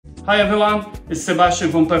Hi everyone, it's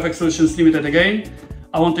Sebastian from Perfect Solutions Limited again.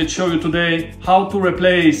 I wanted to show you today how to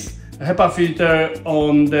replace a HEPA filter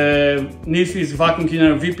on the NILFISK Vacuum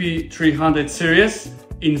Cleaner VP 300 series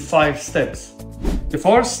in 5 steps. The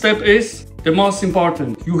first step is the most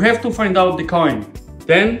important. You have to find out the coin.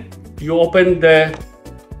 Then you open the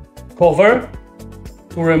cover.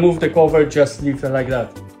 To remove the cover, just leave it like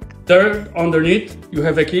that. There underneath you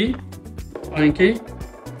have a key, iron key.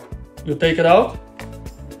 You take it out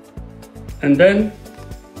and then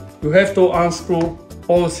you have to unscrew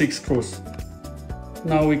all 6 screws.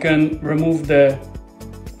 Now we can remove the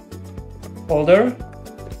holder.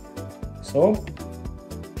 So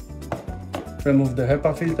remove the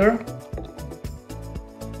HEPA filter.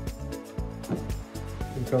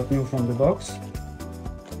 Take out new from the box.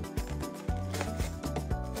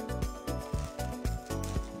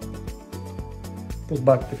 Put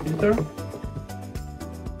back the filter.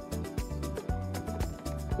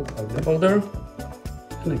 Put back the holder.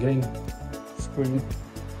 And again, screw.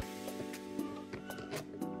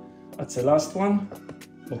 That's the last one.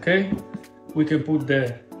 Okay, we can put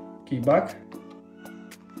the key back.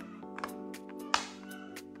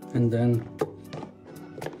 And then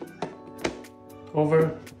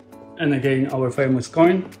cover. And again, our famous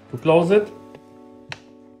coin to close it.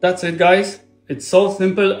 That's it, guys. It's so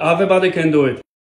simple. Everybody can do it.